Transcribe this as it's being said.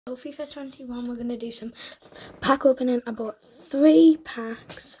So FIFA 21, we're going to do some pack opening. I bought 3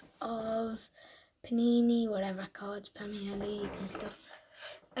 packs of Panini, whatever cards, Premier League and stuff.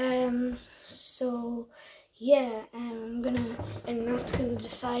 So yeah, and that's gonna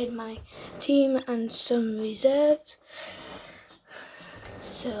decide my team and some reserves.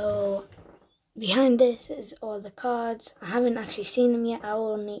 So behind this is all the cards. I haven't actually seen them yet. I'll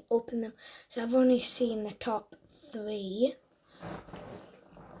only open them. So I've only seen the top 3.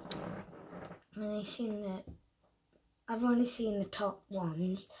 I've only seen the top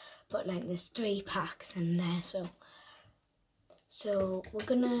ones, but like there's 3 packs in there. So we're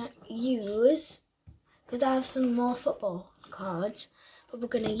gonna use, because I have some more football cards, but we're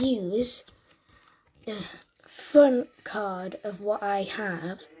gonna use the front card of what I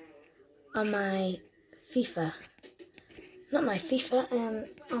have on my FIFA. Not my FIFA,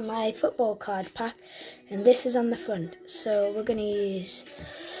 on my football card pack, and this is on the front. So we're gonna use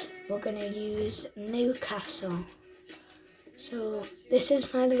Newcastle. So this is,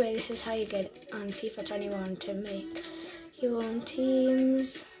 by the way, this is how you get on FIFA 21 to make your own team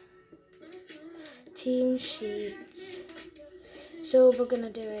sheets. So we're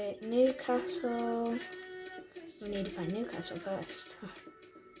gonna do it Newcastle. We need to find Newcastle first.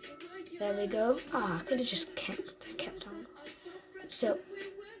 There we go. Oh, I could have just kept on. So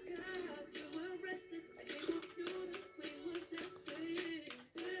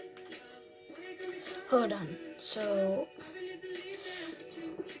hold on. So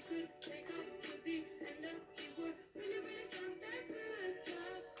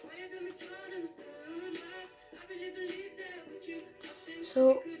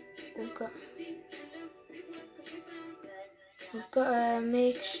we've got to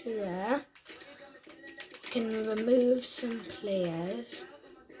make sure we can remove some players.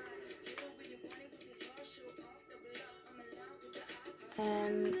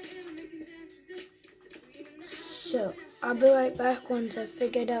 So I'll be right back once I've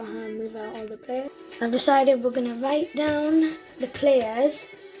figured out how to move out all the players. I've decided we're going to write down the players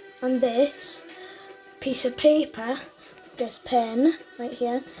on this piece of paper, this pen right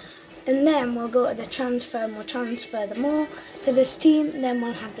here, and then we'll go to the transfer and we'll transfer them all to this team, and then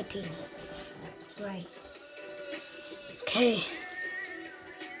we'll have the team. Right. Okay.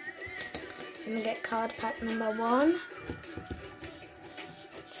 I'm going to get card pack number 1.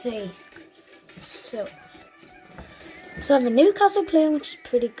 Let's see. So I have a Newcastle player, which is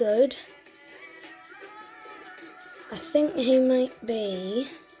pretty good. I think he might be...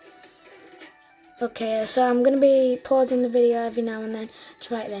 Okay, so I'm going to be pausing the video every now and then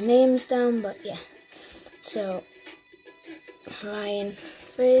to write their names down, but yeah. So, Ryan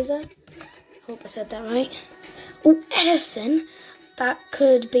Fraser. Hope I said that right. Oh, Edison. That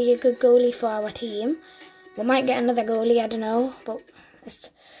could be a good goalie for our team. We might get another goalie, I don't know, but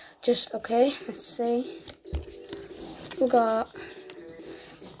it's just okay. Let's see. We got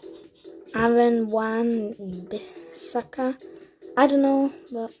Aaron Wan-Bissaka. I don't know,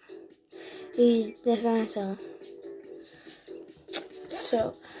 but he's the guy.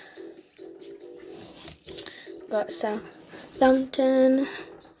 So got Southampton.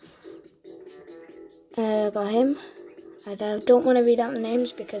 Got him. I don't want to read out the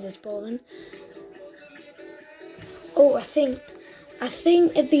names because it's boring. Oh, I think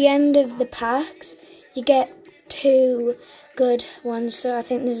at the end of the packs you get 2 good ones. So I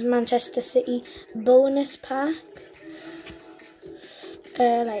think this is Manchester City bonus pack.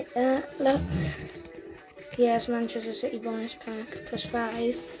 Like that. Look. Yes, Manchester City bonus pack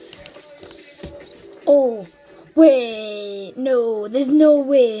 +5. Oh, wait. No, there's no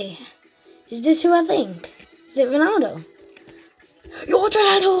way. Is this who I think? Is it Ronaldo? Yo,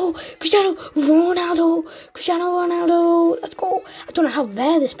 Ronaldo! Cristiano Ronaldo! Let's go! I don't know how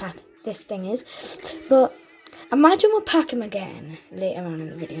rare this thing is, but imagine we'll pack him again later on in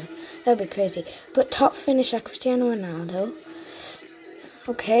the video. That would be crazy. But top finisher, Cristiano Ronaldo.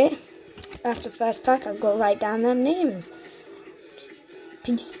 Okay. After the first pack, I've got to write down their names.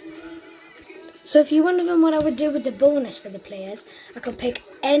 Peace. So if you're wondering what I would do with the bonus for the players, I could pick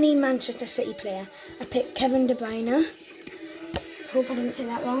any Manchester City player. I picked Kevin De Bruyne. Hope I didn't say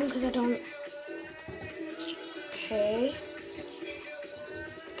that wrong because I don't. Okay.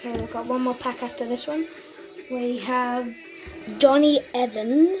 Okay, we've got one more pack after this one. We have Johnny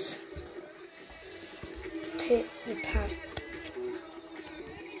Evans. Take the pack.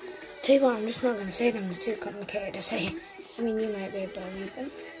 Tell you what, I'm just not going to say them. They're too complicated to say. I mean, you might be able to read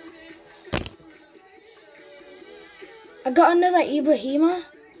them. I got another Ibrahima.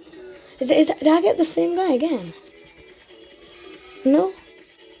 Did I get the same guy again? No?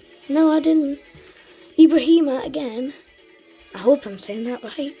 No, I didn't. Ibrahima again. I hope I'm saying that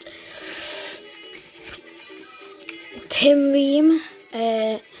right. Tim Ream,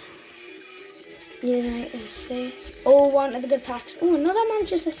 United States. Oh, one of the good packs. Oh, another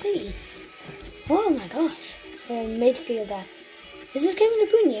Manchester City. Oh my gosh. It's a midfielder. Is this Kevin De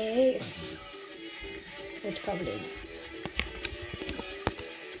Bruyne? It's probably not.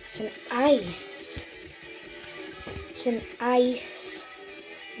 It's an ice. It's an ice.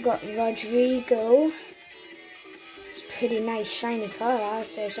 Got Rodrigo. It's a pretty nice shiny card, I'll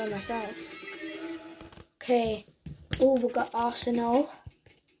say so myself. Okay. Oh, we've got Arsenal.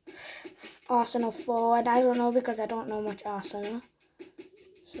 Arsenal forward. I don't know because I don't know much Arsenal.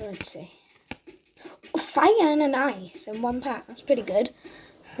 So let's see. Oh, fire and an ice in one pack. That's pretty good,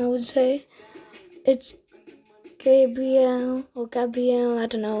 I would say. It's Gabriel, I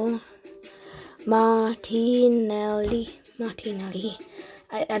don't know. Martinelli.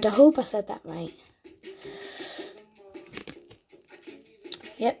 I hope I said that right.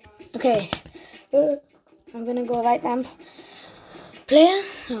 Yep. Okay. I'm gonna go write them players.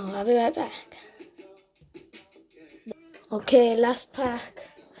 So I'll be right back. Okay, last pack.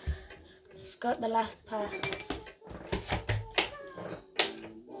 Got the last pack.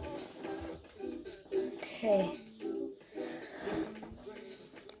 Okay.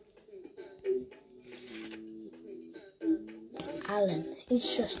 Alan.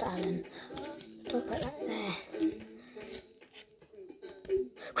 It's just Alan. Don't put that there.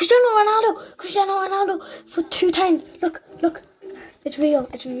 Cristiano Ronaldo for 2 times. Look. It's real.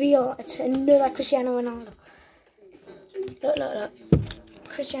 It's another Cristiano Ronaldo. Look.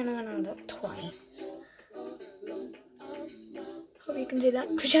 Cristiano Ronaldo twice. Hope you can see that.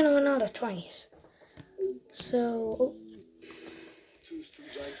 Cristiano Ronaldo twice. So,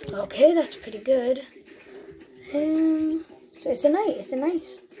 okay, that's pretty good. So it's a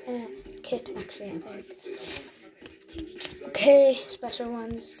nice kit actually, I think. Okay, special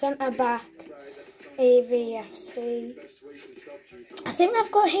ones. Centre back, AVFC. I think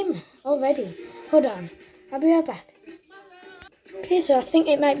I've got him already. Hold on, I'll be right back. Okay, so I think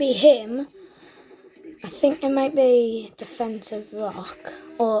it might be him. I think it might be Defensive Rock.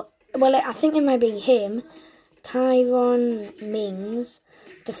 I think it might be him. Tyrone Mings,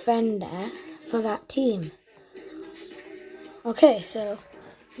 defender for that team. Okay, so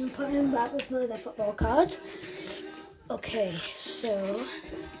I'm putting him back with my other football cards. Okay, so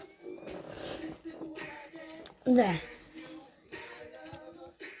there.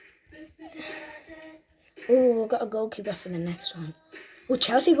 Oh, we've got a goalkeeper for the next one. Oh,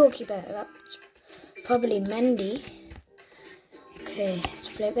 Chelsea goalkeeper. That's probably Mendy. Okay, let's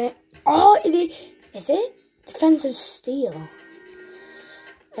flip it. Oh, is it? Defensive Steel.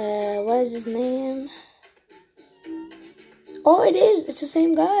 What is his name? Oh, it is. It's the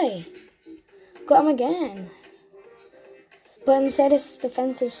same guy. Got him again. But instead it's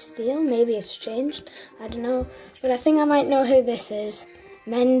Defensive Steel. Maybe it's changed. I don't know. But I think I might know who this is.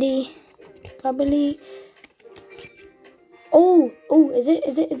 Mendy. Probably. Oh, is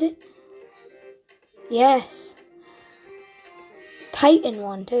it? Yes. Titan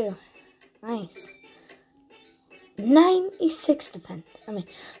one too. Nice. 96 defense. I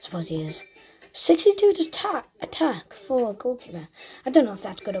suppose he is. 62 to attack for a goalkeeper. I don't know if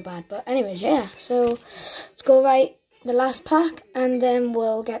that's good or bad, but anyways, yeah. So let's go write the last pack and then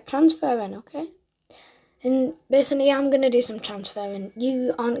we'll get transferring, okay? And basically I'm gonna do some transferring.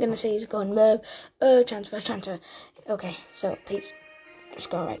 You aren't gonna see us going transfer. Okay, so peace. Let's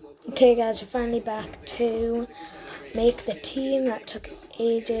go right. Okay guys, we're finally back to make the team. That took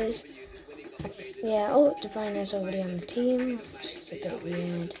ages. Yeah, De Bruyne is already on the team, which is a bit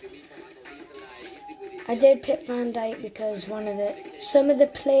weird. I did pick Van Dijk because some of the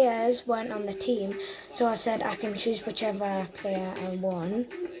players weren't on the team, so I said I can choose whichever player I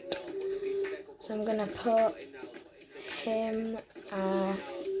want. So I'm gonna put him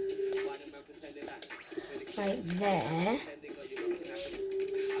right there.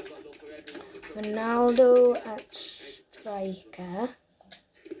 Ronaldo at striker.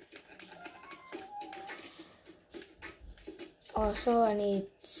 Also, I need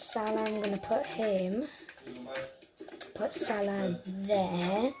Salah. I'm going to put him. Put Salah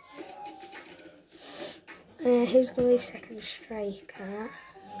there. Who's going to be second striker?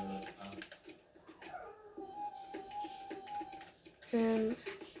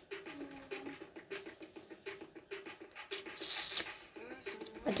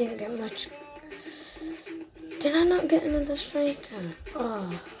 I didn't get much. Did I not get another striker?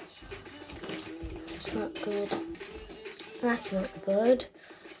 Oh, that's not good. That's not good.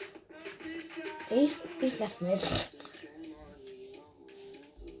 He's left mid.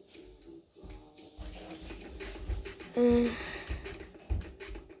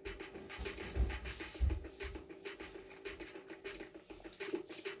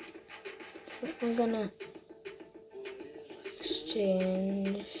 I'm gonna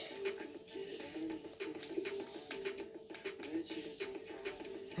exchange.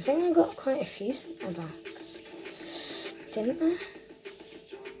 I think I got quite a few centre backs, didn't I?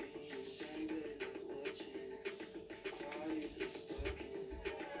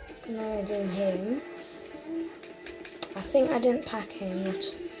 Gonna do him. I think I didn't pack him.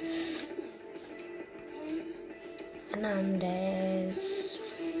 That's Hernandez.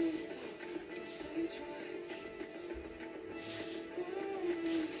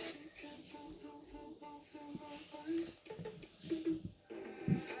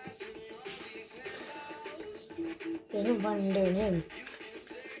 There's no point in doing him.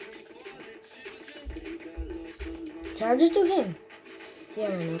 Should I just do him? Yeah,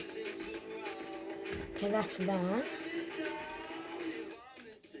 why not? Okay, that's that.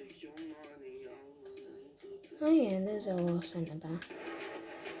 Oh yeah, there's our centre back.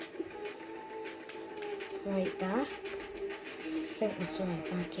 Right back. I think that's the right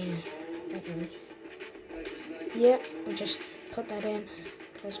back, yeah. That is. Yeah, I'll just put that in,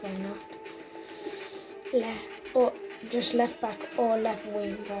 because why not? Just left back or left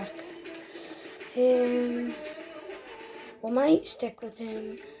wing back. Him. We might stick with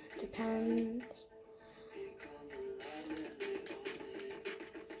him. Depends.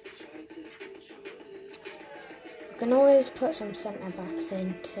 We can always put some centre backs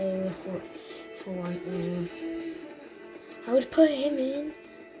in too if we want to. I would put him in,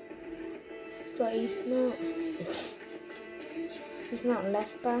 but he's not. He's not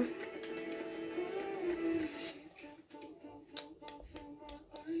left back.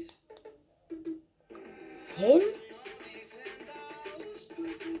 Him?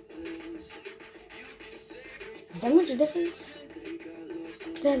 Is there much difference?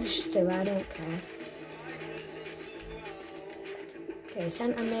 Just do, I don't care. Okay,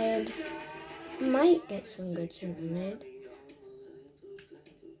 centre mid. Might get some good centre mid.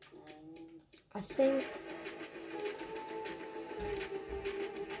 I think.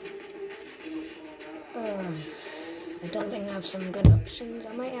 I don't think I have some good options.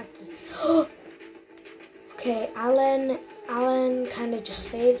 I might have to. Okay, Alan kind of just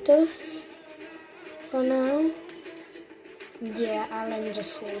saved us for now. Yeah, Alan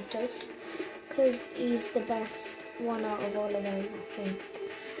just saved us because he's the best one out of all of them, I think.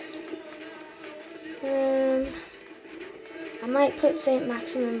 I might put St.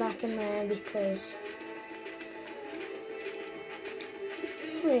 Maximin back in there because.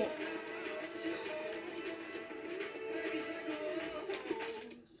 Wait.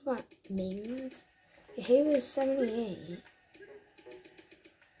 What means? He was 78.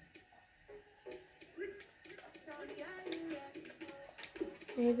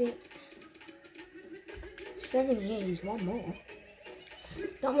 Maybe 78 is one more.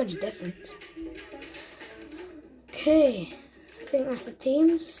 Not much difference. Okay, I think that's a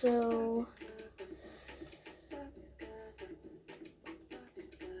team, so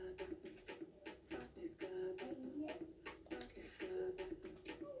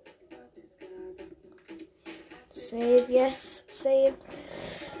save, yes, save.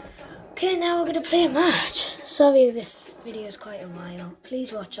 Okay, now we're gonna play a match. Sorry, this video is quite a while.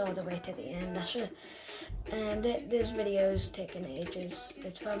 Please watch all the way to the end. I should. And this video's taken ages.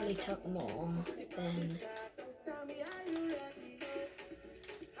 It's probably took more than.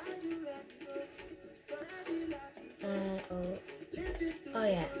 Oh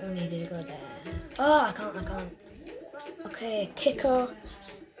yeah, we needed to go there. Oh, I can't. Okay, kicker.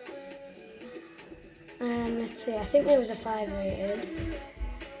 Let's see. I think there was a 5 rated.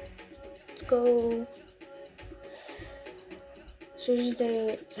 Let's go. Should we just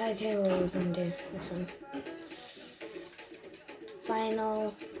do side table or we can do this one?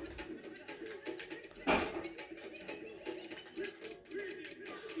 Final.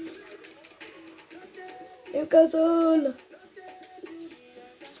 Newcastle.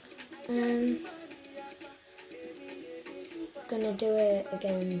 Gonna do it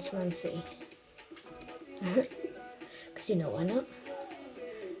against Man City. Because you know why not?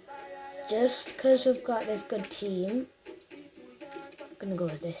 Just because we've got this good team, I'm gonna go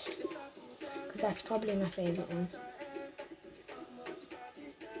with this. Because that's probably my favourite one.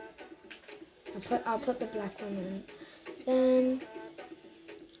 I'll put the black one in. Then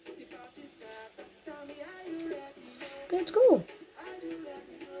let's go.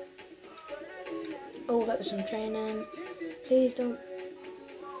 Oh, got some training. Please don't.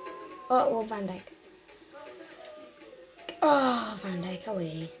 Oh, well, Van Dijk. Oh, Van Dijk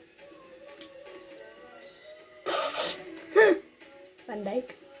away. Van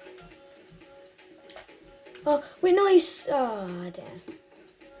Dijk. Oh, we're nice. Oh, dear.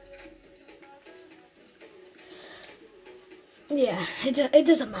 Yeah, it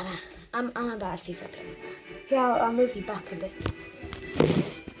doesn't matter. I'm a bad FIFA player. Yeah, I'll move you back a bit.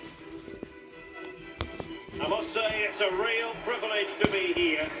 I must say it's a real privilege to be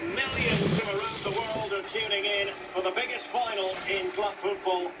here. Millions from around the world are tuning in for the biggest final in club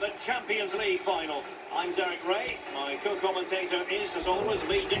football, the Champions League final. I'm Derek Ray. My co-commentator is, as always,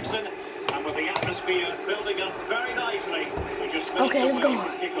 Lee Dixon. And with the atmosphere building up very nicely, we just okay, let's go.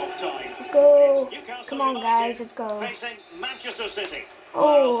 Kick-off time. Let's go. Come on, guys, let's go. Facing Manchester City.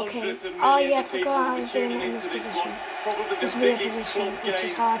 Oh, okay. Oh, yeah, I forgot I was doing it in this position. This weird position, which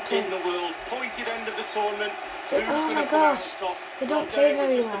is hard to... Oh my gosh, they don't play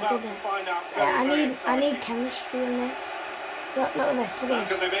very well, do they? Yeah, I need chemistry in this. Look at this, look at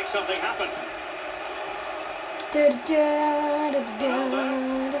this. Can they make something happen?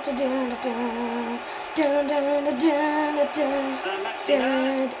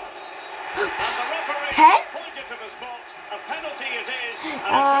 Pen?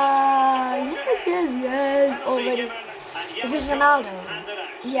 Yes, already. Is this Ronaldo?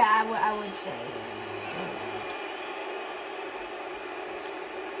 Yeah, I would say.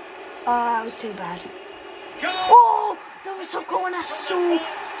 That was too bad. Oh, that was top corner, so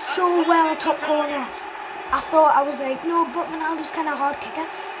well top corner. I thought, I was like, no, but Ronaldo's kind of hard kicker.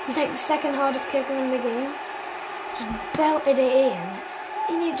 He's like the second hardest kicker in the game. Just belted it in,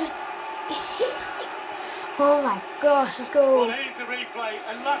 and it just oh my gosh, let's go. Well, here's the replay,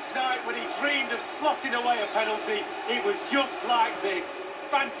 and last night when he dreamed of slotting away a penalty, it was just like this.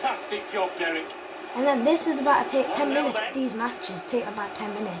 Fantastic job, Derek. And then this is about to take 10 minutes. These matches take about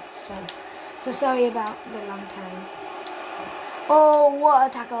 10 minutes, so sorry about the long time. Oh, what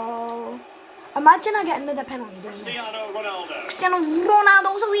a tackle. Imagine I get another penalty doing this. Cristiano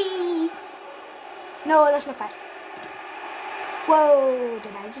Ronaldo's away. No, that's not fair. Whoa,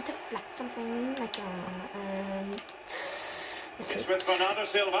 did I just deflect something? Like, it's with Bernardo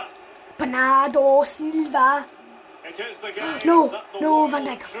Silva. Bernardo Silva. It is the game. No, Van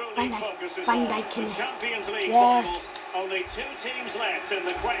Dijk in this. Yes. Only 2 teams left in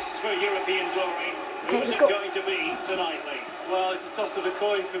the quest for European glory. Okay, Who's let's it go. going to be tonight, Lee? Well, it's a toss of a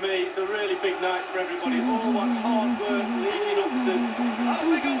coin for me. It's a really big night for everybody. All that hard work leading up to... A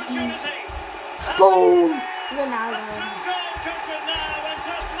big opportunity. Boom! Ronaldo.